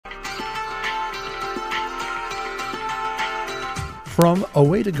From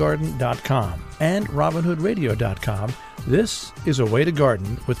awaytogarden.com and robinhoodradio.com, this is A Way to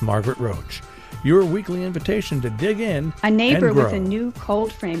Garden with Margaret Roach, your weekly invitation to dig in. A neighbor and grow. with a new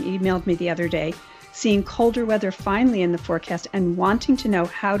cold frame emailed me the other day, seeing colder weather finally in the forecast and wanting to know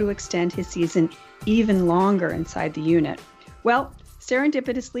how to extend his season even longer inside the unit. Well,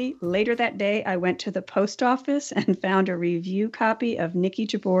 serendipitously, later that day, I went to the post office and found a review copy of Niki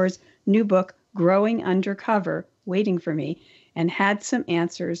Jabbour's new book, Growing Undercover, waiting for me, and had some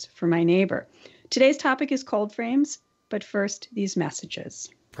answers for my neighbor. Today's topic is cold frames, but first, these messages.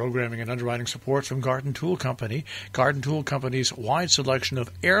 Programming and underwriting support from Garden Tool Company. Garden Tool Company's wide selection of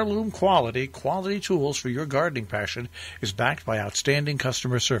heirloom quality tools for your gardening passion is backed by outstanding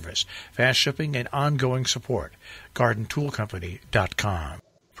customer service, fast shipping, and ongoing support. GardenToolCompany.com.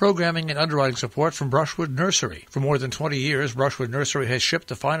 Programming and underwriting support from Brushwood Nursery. For more than 20 years, Brushwood Nursery has shipped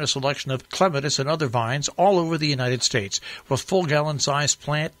the finest selection of clematis and other vines all over the United States with full gallon-sized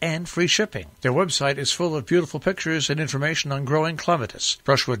plant and free shipping. Their website is full of beautiful pictures and information on growing clematis.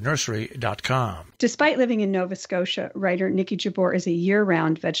 BrushwoodNursery.com. Despite living in Nova Scotia, writer Niki Jabbour is a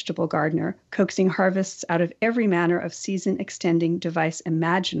year-round vegetable gardener, coaxing harvests out of every manner of season-extending device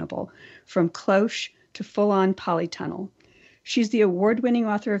imaginable, from cloche to full-on polytunnel. She's the award-winning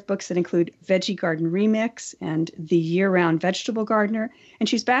author of books that include Veggie Garden Remix and The Year-Round Vegetable Gardener, and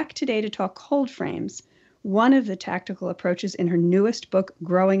she's back today to talk cold frames, one of the tactical approaches in her newest book,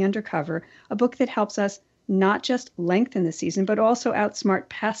 Growing Undercover, a book that helps us not just lengthen the season, but also outsmart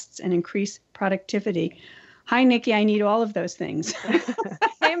pests and increase productivity. Hi, Niki. I need all of those things.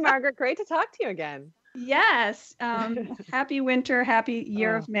 Hey, Margaret. Great to talk to you again. Yes. Happy winter. Happy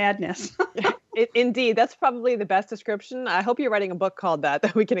year of madness. Indeed. That's probably the best description. I hope you're writing a book called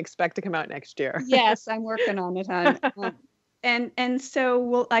that we can expect to come out next year. Yes, I'm working on it, hon. And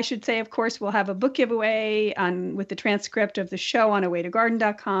so I should say, of course, we'll have a book giveaway with the transcript of the show on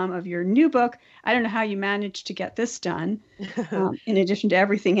awaytogarden.com of your new book. I don't know how you managed to get this done, in addition to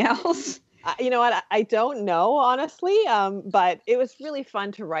everything else. You know what? I don't know, honestly, but it was really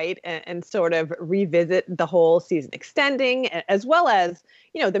fun to write and sort of revisit the whole season extending, as well as,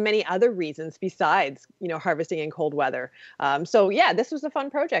 the many other reasons besides, harvesting in cold weather. So, yeah, this was a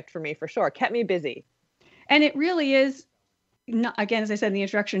fun project for me, for sure. Kept me busy. And it really is, not, again, as I said in the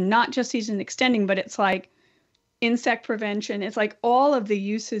introduction, not just season extending, but it's like insect prevention. It's like all of the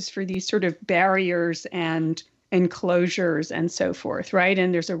uses for these sort of barriers and enclosures and so forth, right?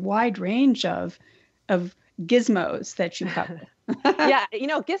 And there's a wide range of gizmos that you cover. Yeah,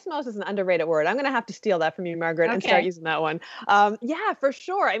 gizmos is an underrated word. I'm going to have to steal that from you, Margaret, and start using that one. Yeah, for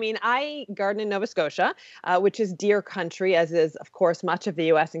sure. I mean, I garden in Nova Scotia, which is deer country, as is, of course, much of the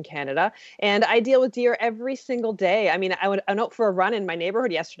U.S. and Canada. And I deal with deer every single day. I mean, I went out for a run in my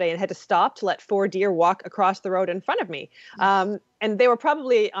neighborhood yesterday and had to stop to let 4 deer walk across the road in front of me. And they were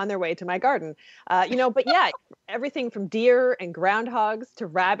probably on their way to my garden, but yeah, everything from deer and groundhogs to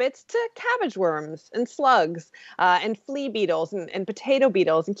rabbits to cabbage worms and slugs and flea beetles and potato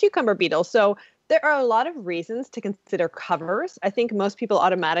beetles and cucumber beetles. So there are a lot of reasons to consider covers. I think most people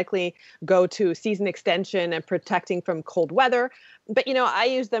automatically go to season extension and protecting from cold weather. But, I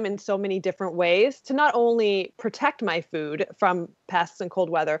use them in so many different ways to not only protect my food from pests and cold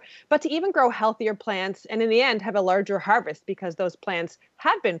weather, but to even grow healthier plants and in the end have a larger harvest because those plants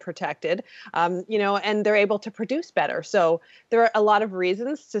have been protected, and they're able to produce better. So there are a lot of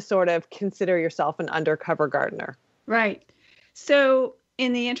reasons to sort of consider yourself an undercover gardener. Right. So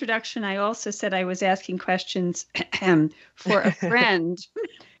in the introduction, I also said I was asking questions for a friend.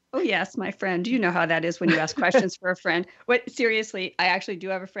 Oh, yes, my friend. You know how that is when you ask questions for a friend. Seriously, I actually do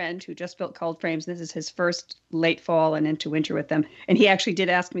have a friend who just built cold frames. This is his first late fall and into winter with them. And he actually did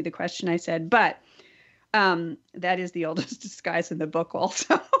ask me the question. I said, but that is the oldest disguise in the book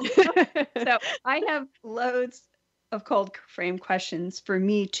also. So I have loads of cold frame questions for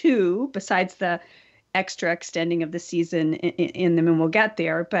me, too, besides the extra extending of the season in them, and we'll get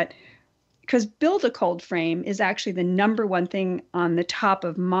there. But because build a cold frame is actually the number one thing on the top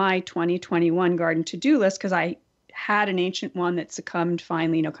of my 2021 garden to-do list, because I had an ancient one that succumbed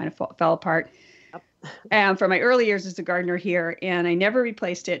finally, kind of fell apart from my early years as a gardener here, and I never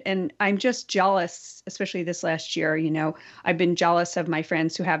replaced it. And I'm just jealous, especially this last year. I've been jealous of my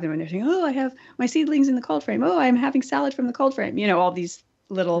friends who have them, and they're saying, oh, I have my seedlings in the cold frame. Oh, I'm having salad from the cold frame. All these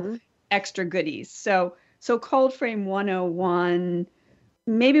little extra goodies. So cold frame 101,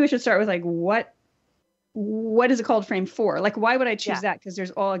 maybe we should start with like, what is a cold frame for? Like, why would I choose that? Because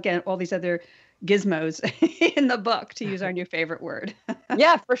there's all these other gizmos in the book, to use our new favorite word.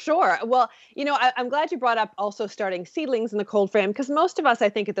 Yeah, for sure. Well, I'm glad you brought up also starting seedlings in the cold frame, because most of us, I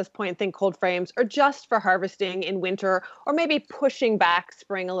think, at this point think cold frames are just for harvesting in winter, or maybe pushing back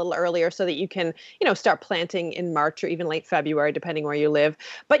spring a little earlier so that you can, start planting in March or even late February, depending where you live.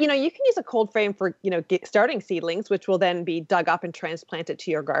 But, you can use a cold frame for, starting seedlings, which will then be dug up and transplanted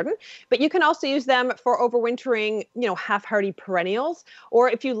to your garden. But you can also use them for overwintering, half-hardy perennials, or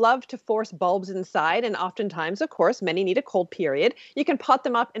if you love to force bulbs inside, and oftentimes, of course, many need a cold period, you can pot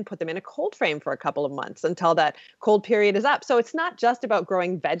them up and put them in a cold frame for a couple of months until that cold period is up. So it's not just about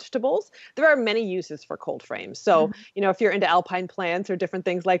growing vegetables. There are many uses for cold frames. So, if you're into alpine plants or different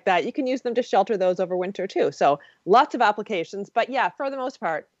things like that, you can use them to shelter those over winter too. So lots of applications. But yeah, for the most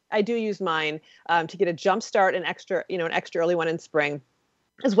part, I do use mine to get a jump start, an extra early one in spring,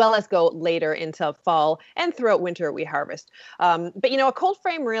 as well as go later into fall and throughout winter we harvest. But a cold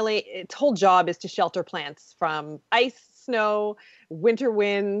frame, really, its whole job is to shelter plants from ice, snow, winter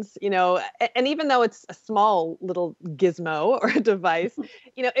winds, and even though it's a small little gizmo or a device,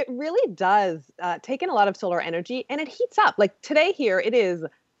 it really does take in a lot of solar energy, and it heats up. Like today here, it is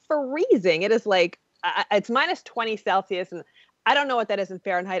freezing. It is like, it's minus 20 Celsius, and I don't know what that is in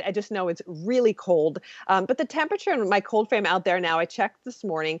Fahrenheit. I just know it's really cold. But the temperature in my cold frame out there now, I checked this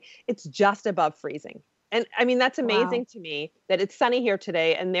morning, it's just above freezing. And I mean, that's amazing to me that it's sunny here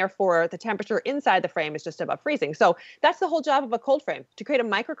today, and therefore the temperature inside the frame is just above freezing. So that's the whole job of a cold frame, to create a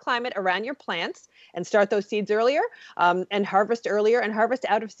microclimate around your plants and start those seeds earlier, and harvest earlier and harvest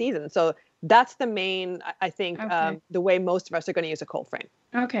out of season. So that's the main, I think, the way most of us are going to use a cold frame.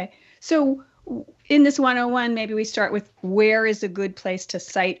 Okay. So in this 101, maybe we start with where is a good place to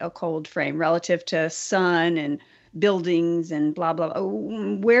site a cold frame relative to sun and buildings and blah, blah, blah.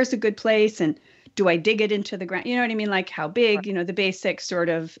 Where's a good place? And do I dig it into the ground? You know what I mean? Like how big, the basic sort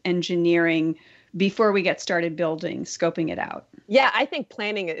of engineering before we get started building, scoping it out. Yeah, I think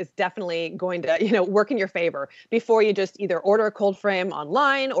planning is definitely going to, work in your favor before you just either order a cold frame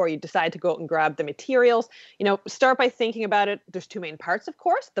online or you decide to go out and grab the materials. Start by thinking about it. There's two main parts, of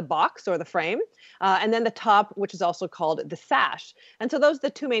course, the box or the frame, and then the top, which is also called the sash. And so those are the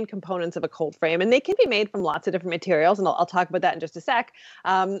two main components of a cold frame, and they can be made from lots of different materials, and I'll talk about that in just a sec.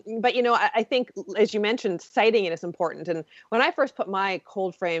 But, I think, as you mentioned, siting it is important. And when I first put my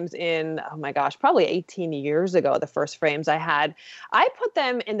cold frames in, oh my gosh, probably 18 years ago, the first frames I had, I put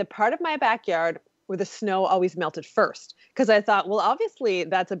them in the part of my backyard where the snow always melted first, because I thought, well, obviously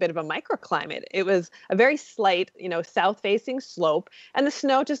that's a bit of a microclimate. It was a very slight, south-facing slope, and the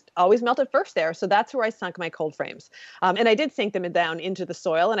snow just always melted first there. So that's where I sunk my cold frames. And I did sink them down into the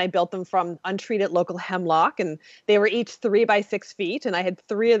soil, and I built them from untreated local hemlock, and they were each 3 by 6 feet, and I had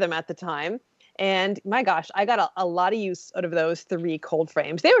 3 of them at the time. And my gosh, I got a lot of use out of those 3 cold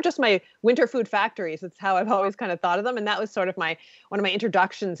frames. They were just my winter food factories. That's how I've always kind of thought of them. And that was sort of one of my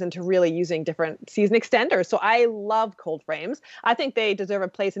introductions into really using different season extenders. So I love cold frames. I think they deserve a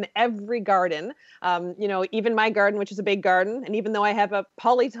place in every garden. Even my garden, which is a big garden. And even though I have a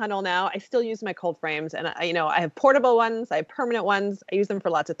polytunnel now, I still use my cold frames. And I have portable ones, I have permanent ones. I use them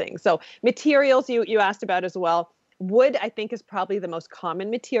for lots of things. So materials you asked about as well. Wood, I think, is probably the most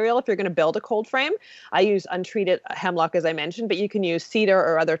common material if you're going to build a cold frame. I use untreated hemlock, as I mentioned, but you can use cedar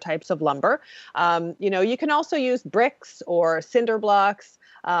or other types of lumber. You can also use bricks or cinder blocks.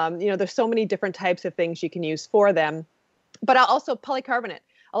 There's so many different types of things you can use for them. But also polycarbonate.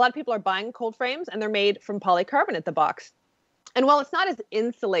 A lot of people are buying cold frames, and they're made from polycarbonate, the box. And while it's not as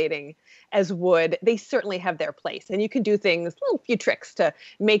insulating as wood, they certainly have their place. And you can do things, a few tricks to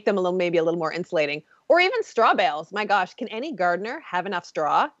make them maybe a little more insulating. Or even straw bales. My gosh, can any gardener have enough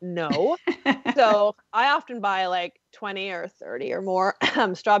straw? No. So I often buy like 20 or 30 or more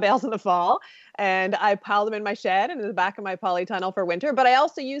straw bales in the fall, and I pile them in my shed and in the back of my polytunnel for winter. But I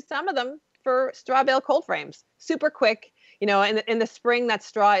also use some of them for straw bale cold frames. Super quick. In the spring, that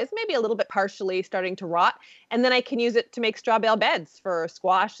straw is maybe a little bit partially starting to rot. And then I can use it to make straw bale beds for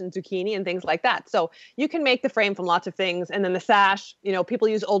squash and zucchini and things like that. So you can make the frame from lots of things. And then the sash, people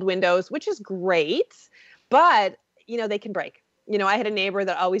use old windows, which is great, but, they can break. I had a neighbor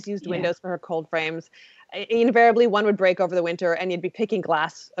that always used windows for her cold frames. Invariably, one would break over the winter, and you'd be picking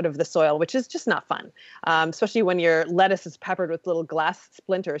glass out of the soil, which is just not fun, especially when your lettuce is peppered with little glass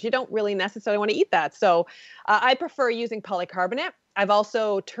splinters. You don't really necessarily want to eat that. So I prefer using polycarbonate. I've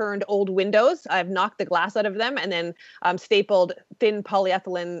also turned old windows. I've knocked the glass out of them and then stapled thin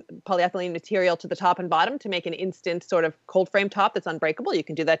polyethylene material to the top and bottom to make an instant sort of cold frame top that's unbreakable. You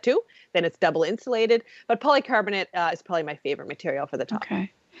can do that too. Then it's double insulated. But polycarbonate is probably my favorite material for the top.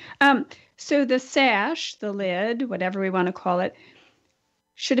 Okay. So the sash, the lid, whatever we want to call it,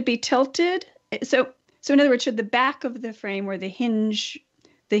 should it be tilted So in other words, should the back of the frame where the hinged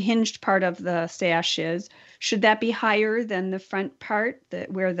part of the sash is, should that be higher than the front part,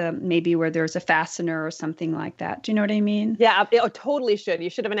 where there's a fastener or something like that? Do you know what I mean? Yeah, it totally should. You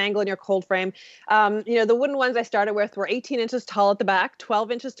should have an angle in your cold frame. The wooden ones I started with were 18 inches tall at the back,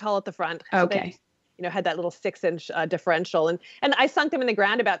 12 inches tall at the front. So okay. Had that little 6-inch differential. And I sunk them in the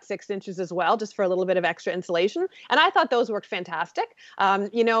ground about 6 inches as well, just for a little bit of extra insulation. And I thought those worked fantastic.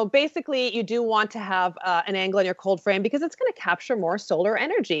 Basically you do want to have an angle in your cold frame because it's going to capture more solar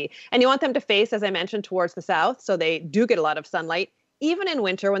energy. And you want them to face, as I mentioned, towards the south. So they do get a lot of sunlight. Even in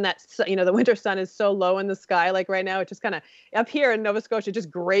winter, when the winter sun is so low in the sky, like right now, it just kind of up here in Nova Scotia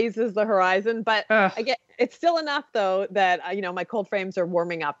just grazes the horizon. But it's still enough though that my cold frames are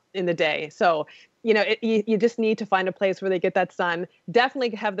warming up in the day. So you just need to find a place where they get that sun.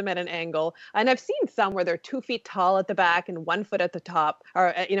 Definitely have them at an angle. And I've seen some where they're 2 feet tall at the back and 1 foot at the top, or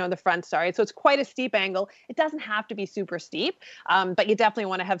in the front. Sorry. So it's quite a steep angle. It doesn't have to be super steep, but you definitely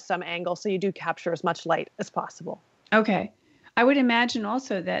want to have some angle so you do capture as much light as possible. Okay. I would imagine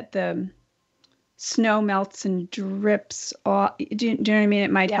also that the snow melts and drips off. Do you know what I mean? It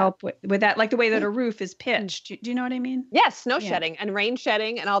might help with that, like the way that a roof is pitched. Do you know what I mean? Yes, snow shedding and rain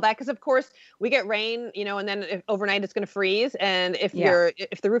shedding and all that. Because of course we get rain, and then overnight it's going to freeze. And if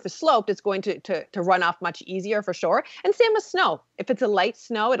the roof is sloped, it's going to run off much easier for sure. And same with snow. If it's a light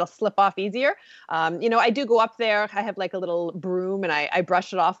snow, it'll slip off easier. I do go up there. I have like a little broom and I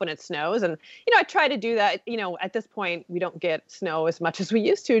brush it off when it snows. And, I try to do that. At this point, we don't get snow as much as we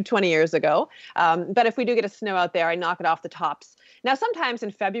used to 20 years ago. But if we do get a snow out there, I knock it off the tops. Now, sometimes in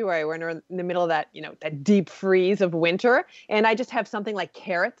February, we're in the middle of that, that deep freeze of winter, and I just have something like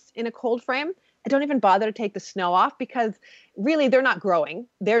carrots in a cold frame. I don't even bother to take the snow off because really they're not growing.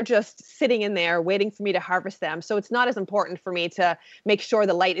 They're just sitting in there waiting for me to harvest them. So it's not as important for me to make sure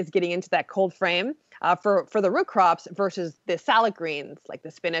the light is getting into that cold frame for the root crops versus the salad greens like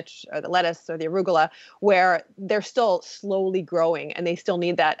the spinach or the lettuce or the arugula, where they're still slowly growing and they still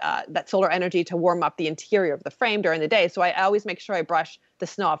need that solar energy to warm up the interior of the frame during the day. So I always make sure I brush the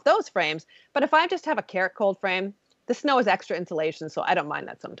snow off those frames. But if I just have a carrot cold frame, the snow is extra insulation, so I don't mind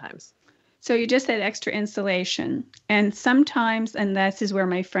that sometimes. So you just said extra insulation, and sometimes, and this is where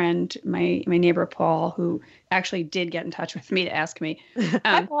my friend, my neighbor Paul, who actually did get in touch with me to ask me.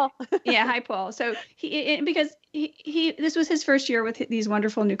 Hi, Paul. Yeah, hi, Paul. So because this was his first year with these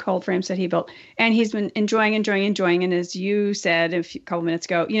wonderful new cold frames that he built, and he's been enjoying. And as you said a couple minutes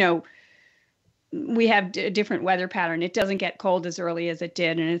ago, we have a different weather pattern. It doesn't get cold as early as it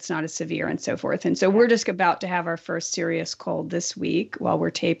did, and it's not as severe and so forth. And so we're just about to have our first serious cold this week while we're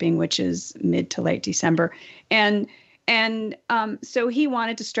taping, which is mid to late December. And so he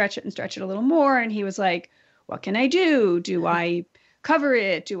wanted to stretch it a little more. And he was like, what can I do? Do I cover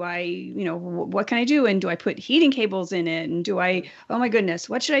it? Do I, what can I do? And do I put heating cables in it? And oh my goodness,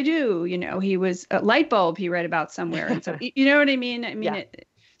 what should I do? He was a light bulb he read about somewhere. And so, you know what I mean?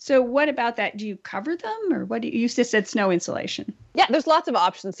 So what about that? Do you cover them, or what? You just said snow insulation. Yeah, there's lots of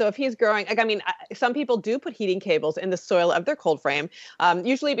options. So if he's growing, some people do put heating cables in the soil of their cold frame,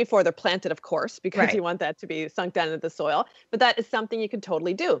 usually before they're planted, of course, because you want that to be sunk down into the soil. But that is something you can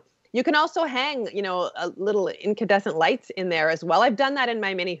totally do. You can also hang, a little incandescent lights in there as well. I've done that in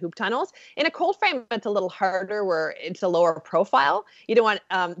my mini hoop tunnels. In a cold frame, it's a little harder where it's a lower profile. You don't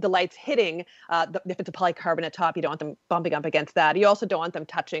want the lights hitting, if it's a polycarbonate top, you don't want them bumping up against that. You also don't want them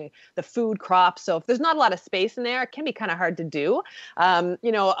touching the food crops. So if there's not a lot of space in there, it can be kind of hard to do.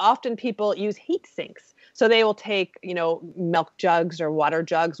 Often people use heat sinks. So they will take, milk jugs or water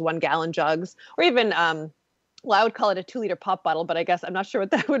jugs, 1 gallon jugs, or even, I would call it a 2-liter pop bottle, but I guess I'm not sure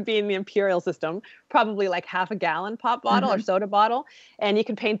what that would be in the imperial system. Probably like half a gallon pop bottle or soda bottle. And you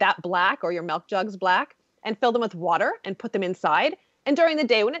can paint that black or your milk jugs black and fill them with water and put them inside. And during the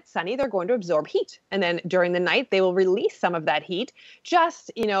day when it's sunny, they're going to absorb heat. And then during the night, they will release some of that heat,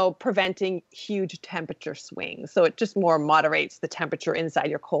 just, preventing huge temperature swings. So it just more moderates the temperature inside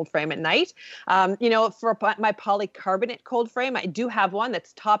your cold frame at night. For my polycarbonate cold frame, I do have one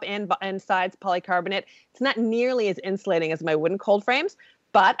that's top and sides polycarbonate. It's not nearly as insulating as my wooden cold frames.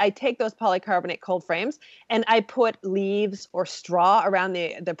 But I take those polycarbonate cold frames and I put leaves or straw around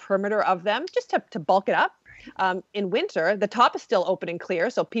the perimeter of them just to bulk it up. In winter, the top is still open and clear,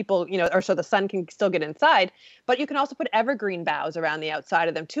 so people, so the sun can still get inside. But you can also put evergreen boughs around the outside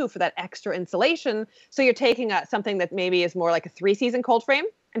of them too for that extra insulation. So you're taking something that maybe is more like a 3-season cold frame,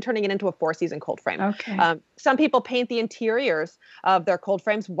 and turning it into a 4-season cold frame. Okay. Some people paint the interiors of their cold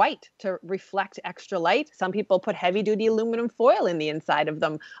frames white to reflect extra light. Some people put heavy-duty aluminum foil in the inside of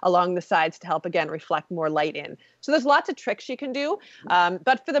them along the sides to help, again, reflect more light in. So there's lots of tricks you can do.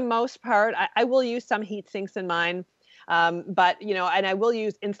 But for the most part, I will use some heat sinks in mine. But, and I will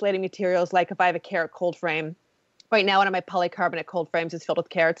use insulating materials, like if I have a carrot cold frame. Right now, one of my polycarbonate cold frames is filled with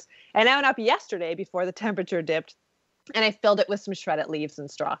carrots. And I went up yesterday before the temperature dipped, and I filled it with some shredded leaves and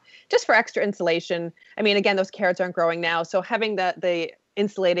straw, just for extra insulation. I mean, again, those carrots aren't growing now, so having the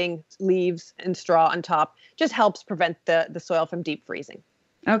insulating leaves and straw on top just helps prevent the soil from deep freezing.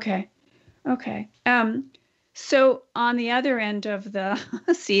 Okay. So on the other end of the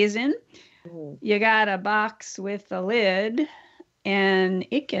season, you got a box with a lid, and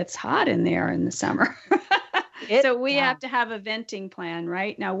it gets hot in there in the summer. So we have to have a venting plan,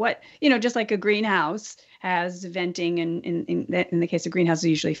 right? Now, what, just like a greenhouse has venting, and in the case of greenhouses,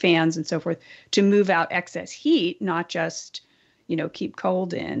 usually fans and so forth, to move out excess heat, not just, keep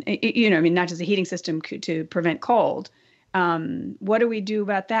cold in, not just a heating system to prevent cold. What do we do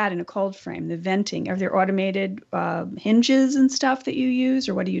about that in a cold frame, the venting? Are there automated hinges and stuff that you use,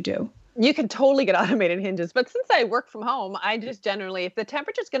 or what do you do? You can totally get automated hinges, but since I work from home, I just generally, if the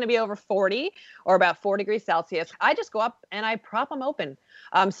temperature is going to be over 40 or about 4 degrees Celsius, I just go up and I prop them open.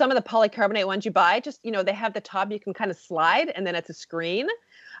 Some of the polycarbonate ones you buy, just, they have the top you can kind of slide, and then it's a screen.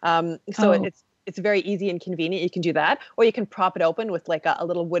 It's very easy and convenient. You can do that, or you can prop it open with like a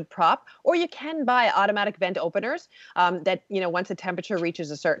little wood prop, or you can buy automatic vent openers that, once the temperature reaches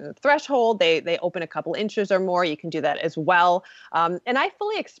a certain threshold, they open a couple inches or more. You can do that as well. And I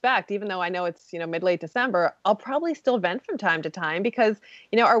fully expect, even though I know it's, mid-late December, I'll probably still vent from time to time because,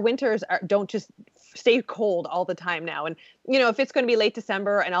 our winters don't just stay cold all the time now. And, if it's going to be late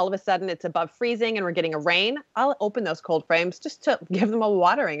December and all of a sudden it's above freezing and we're getting a rain, I'll open those cold frames just to give them a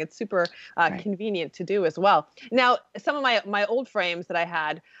watering. It's super convenient to do as well. Now, some of my old frames that I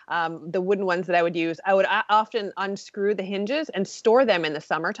had, the wooden ones that I would use, I would often unscrew the hinges and store them in the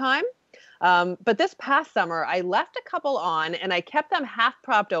summertime. But this past summer, I left a couple on and I kept them half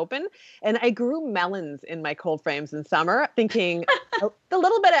propped open, and I grew melons in my cold frames in summer, thinking the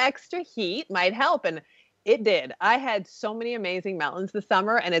little bit of extra heat might help. And it did. I had so many amazing melons this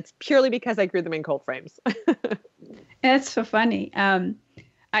summer, and it's purely because I grew them in cold frames. That's so funny.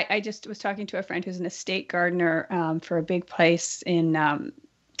 I just was talking to a friend who's an estate gardener for a big place in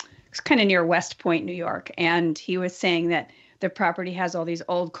it's kind of near West Point, New York. And he was saying that the property has all these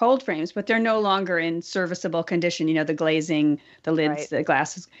old cold frames, but they're no longer in serviceable condition, the glazing, the lids, right, the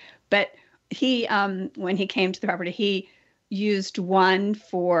glasses. But he, when he came to the property, he used one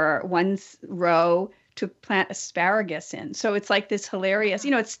row to plant asparagus in. So it's like this hilarious,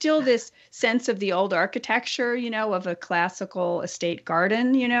 it's still this sense of the old architecture, of a classical estate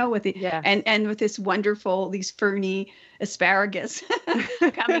garden, with the, and with this wonderful, these ferny asparagus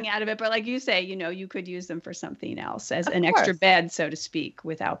coming out of it. But like you say, you could use them for something else as an extra bed, so to speak,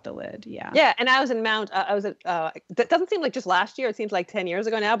 without the lid. Yeah. Yeah. And I was in that doesn't seem like just last year. It seems like 10 years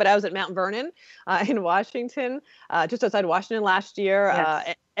ago now, but I was at Mount Vernon in Washington, just outside Washington last year.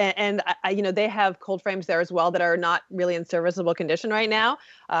 Yes. And they have cold frames there as well that are not really in serviceable condition right now,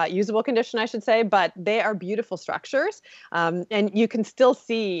 usable condition, I should say, but they are beautiful structures. And you can still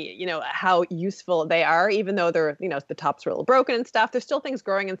see, how useful they are, even though they're, the tops are a little broken and stuff. There's still things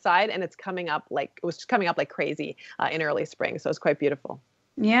growing inside, and it was just coming up like crazy in early spring. So it's quite beautiful.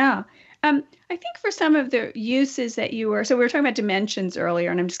 Yeah. I think for some of the uses that so we were talking about dimensions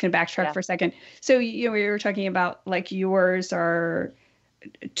earlier, and I'm just going to backtrack for a second. So, we were talking about like yours are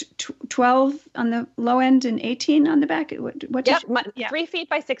 12 on the low end and 18 on the back. What 3 feet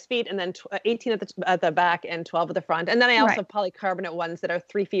by 6 feet, and then 18 at the back and 12 at the front. And then I also have polycarbonate ones that are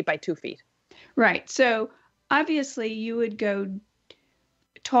 3 feet by 2 feet. Right. So obviously you would go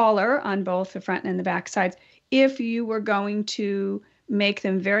taller on both the front and the back sides if you were going to make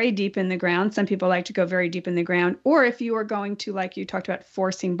them very deep in the ground. Some people like to go very deep in the ground. Or if you were going to, like you talked about,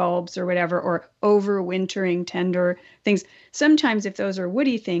 forcing bulbs or whatever, or overwintering tender things. Sometimes if those are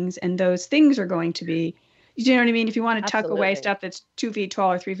woody things and those things are going to be, you know what I mean? If you want to tuck away stuff that's 2 feet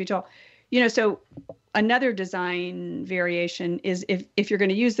tall or 3 feet tall, so another design variation is if you're going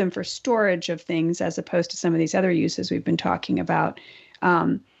to use them for storage of things, as opposed to some of these other uses we've been talking about,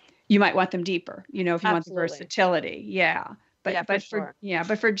 you might want them deeper, if you want the versatility. Yeah. But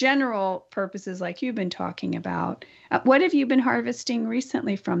for general purposes, like you've been talking about, what have you been harvesting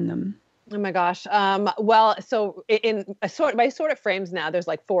recently from them? Oh my gosh. Well, so by assorted frames now, there's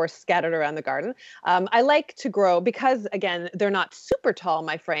like 4 scattered around the garden. I like to grow because, again, they're not super tall,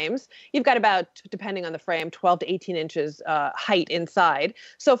 my frames. You've got about, depending on the frame, 12 to 18 inches height inside.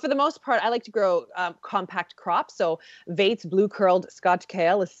 So for the most part, I like to grow compact crops. So Vate's blue curled Scotch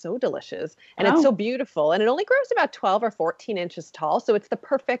kale is so delicious and it's so beautiful. And it only grows about 12 or 14 inches tall. So it's the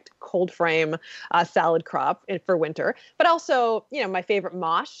perfect cold frame salad crop for winter. But also, my favorite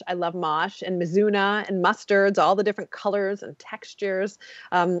mosh. I love mosh and mizuna and mustards, all the different colors and textures.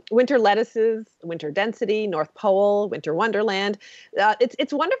 Winter lettuces, winter density, North Pole, winter wonderland.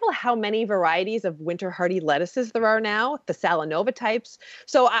 It's wonderful how many varieties of winter hardy lettuces there are now, the Salanova types.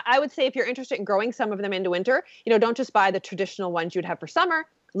 So I would say if you're interested in growing some of them into winter, don't just buy the traditional ones you'd have for summer.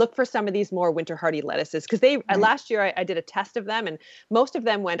 Look for some of these more winter hardy lettuces because last year I did a test of them and most of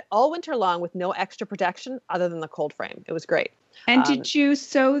them went all winter long with no extra protection other than the cold frame. It was great. And did you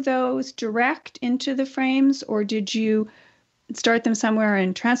sow those direct into the frames or did you start them somewhere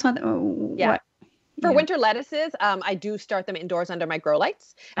and transplant them? Yeah. For winter lettuces, I do start them indoors under my grow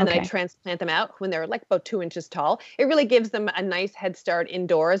lights, and then I transplant them out when they're like about 2 inches tall. It really gives them a nice head start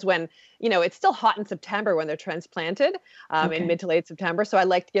indoors when, it's still hot in September when they're transplanted in mid to late September. So I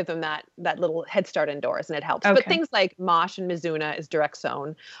like to give them that little head start indoors, and it helps. But things like mosh and mizuna is direct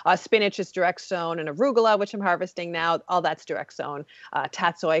sown. Spinach is direct sown, and arugula, which I'm harvesting now, all that's direct sown.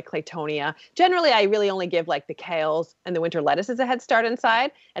 Tatsoi, claytonia. Generally, I really only give like the kales and the winter lettuces a head start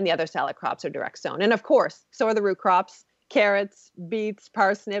inside, and the other salad crops are direct sown. And of course, so are the root crops, carrots, beets,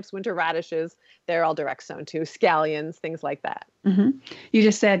 parsnips, winter radishes. They're all direct sown too, scallions, things like that. Mm-hmm. You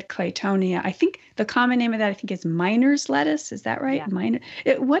just said claytonia. I think the common name of that, is miner's lettuce. Is that right?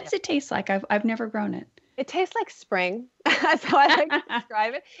 Yeah. What does it taste like? I've never grown it. It tastes like spring. That's how I like to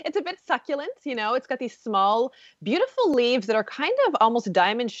describe it. It's a bit succulent, It's got these small, beautiful leaves that are kind of almost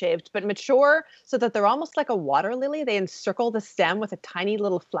diamond shaped, but mature so that they're almost like a water lily. They encircle the stem with a tiny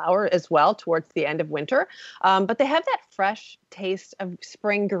little flower as well towards the end of winter. But they have that fresh taste of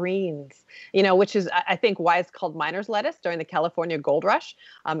spring greens, which is, I think, why it's called miner's lettuce during the California gold rush.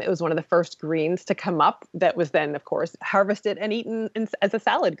 It was one of the first greens to come up that was then, of course, harvested and eaten as a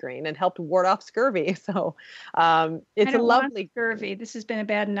salad green and helped ward off scurvy. So it's a lovely scurvy. This has been a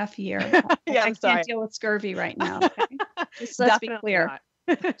bad enough year. I can't deal with scurvy right now. Okay? Let's be clear.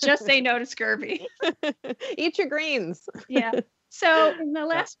 Just say no to scurvy. Eat your greens. Yeah. So in the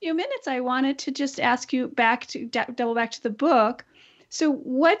last few minutes, I wanted to just ask you double back to the book. So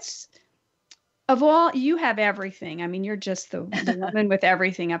you have everything. I mean, you're just the woman with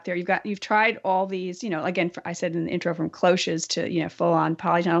everything up there. You've tried all these, again, I said in the intro, from cloches to, full on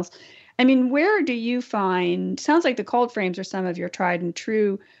polytunnels. I mean, where do you find, sounds like the cold frames are some of your tried and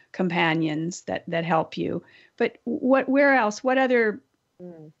true companions that help you, but where else, what other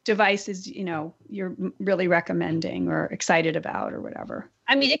devices, you're really recommending or excited about or whatever?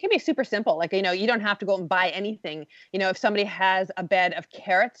 I mean, it can be super simple. Like, you don't have to go and buy anything. If somebody has a bed of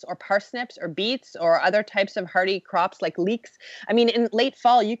carrots or parsnips or beets or other types of hardy crops like leeks, I mean, in late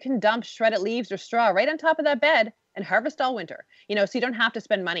fall, you can dump shredded leaves or straw right on top of that bed and harvest all winter, so you don't have to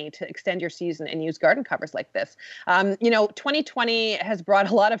spend money to extend your season and use garden covers like this. 2020 has brought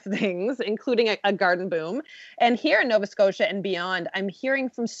a lot of things, including a garden boom. And here in Nova Scotia and beyond, I'm hearing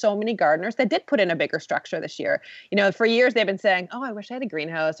from so many gardeners that did put in a bigger structure this year. For years, they've been saying, oh, I wish I had a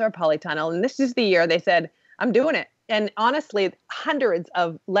greenhouse or a polytunnel. And this is the year they said, I'm doing it. And honestly, hundreds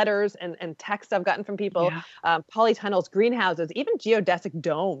of letters and texts I've gotten from people, polytunnels, greenhouses, even geodesic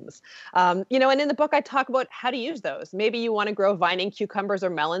domes. And in the book, I talk about how to use those. Maybe you want to grow vining cucumbers or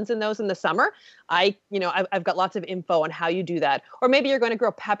melons in those in the summer. I've got lots of info on how you do that. Or maybe you're going to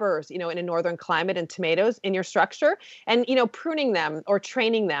grow peppers, in a northern climate, and tomatoes in your structure. And, pruning them or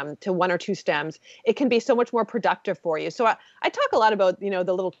training them to 1 or 2 stems, it can be so much more productive for you. So I talk a lot about, the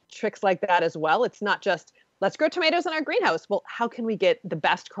little tricks like that as well. It's not just, let's grow tomatoes in our greenhouse. Well, how can we get the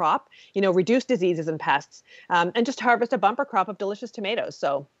best crop, reduce diseases and pests, and just harvest a bumper crop of delicious tomatoes?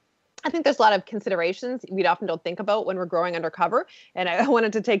 So I think there's a lot of considerations we often don't think about when we're growing undercover. And I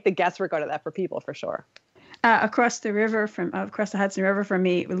wanted to take the guesswork out of that for people, for sure. Across the Hudson River from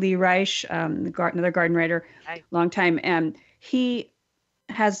me, Lee Reich, another garden writer, long time, and he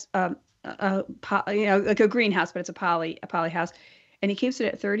has like a greenhouse, but it's a poly house. And he keeps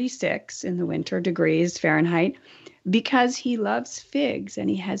it at 36 in the winter degrees Fahrenheit because he loves figs and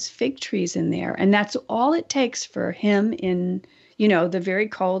he has fig trees in there. And that's all it takes for him in, the very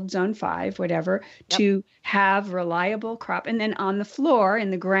cold zone 5, whatever, to have reliable crop. And then on the floor,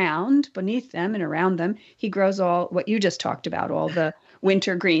 in the ground, beneath them and around them, he grows all what you just talked about, all the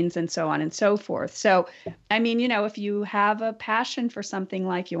winter greens and so on and so forth. So, I mean, if you have a passion for something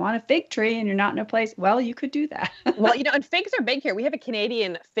like you want a fig tree and you're not in a place, well, you could do that. Well, and figs are big here. We have a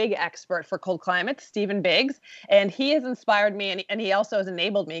Canadian fig expert for cold climates, Stephen Biggs, and he has inspired me and he also has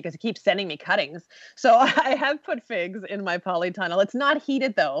enabled me because he keeps sending me cuttings. So I have put figs in my polytunnel. It's not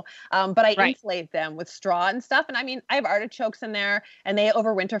heated though, but I insulate them with straw and stuff. And I mean, I have artichokes in there and they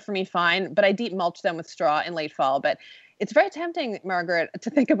overwinter for me fine, but I deep mulch them with straw in late fall. But it's very tempting, Margaret,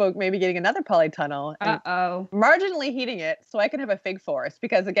 to think about maybe getting another polytunnel and marginally heating it so I can have a fig forest.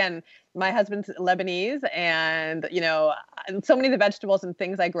 Because again, my husband's Lebanese, and so many of the vegetables and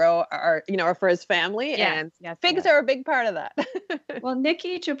things I grow are for his family, and figs are a big part of that. Well,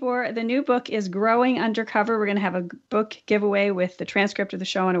 Niki Jabbour, the new book is Growing Undercover. We're going to have a book giveaway with the transcript of the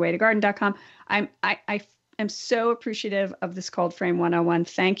show on awaytogarden.com. I'm so appreciative of this Cold Frame 101.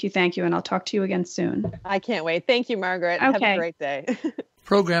 Thank you, and I'll talk to you again soon. I can't wait. Thank you, Margaret. Okay. Have a great day.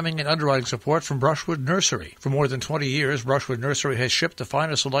 Programming and underwriting support from Brushwood Nursery. For more than 20 years, Brushwood Nursery has shipped the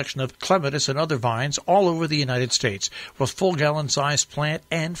finest selection of clematis and other vines all over the United States, with full gallon-sized plant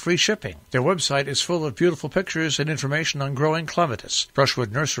and free shipping. Their website is full of beautiful pictures and information on growing clematis.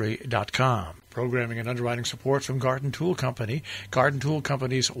 BrushwoodNursery.com. Programming and underwriting support from Garden Tool Company. Garden Tool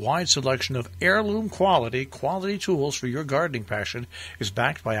Company's wide selection of heirloom quality tools for your gardening passion is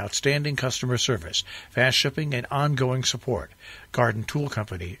backed by outstanding customer service, fast shipping, and ongoing support.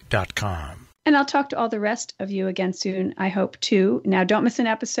 GardenToolCompany.com. And I'll talk to all the rest of you again soon, I hope, too. Now, don't miss an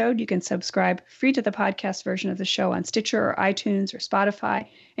episode. You can subscribe free to the podcast version of the show on Stitcher or iTunes or Spotify.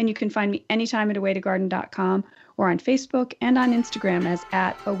 And you can find me anytime at awaytogarden.com or on Facebook and on Instagram as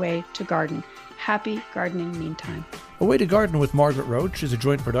 @awaytogarden. Happy gardening meantime. Away to Garden with Margaret Roach is a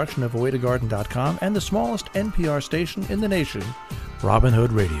joint production of awaytogarden.com and the smallest NPR station in the nation, Robin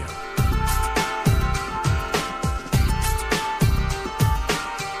Hood Radio.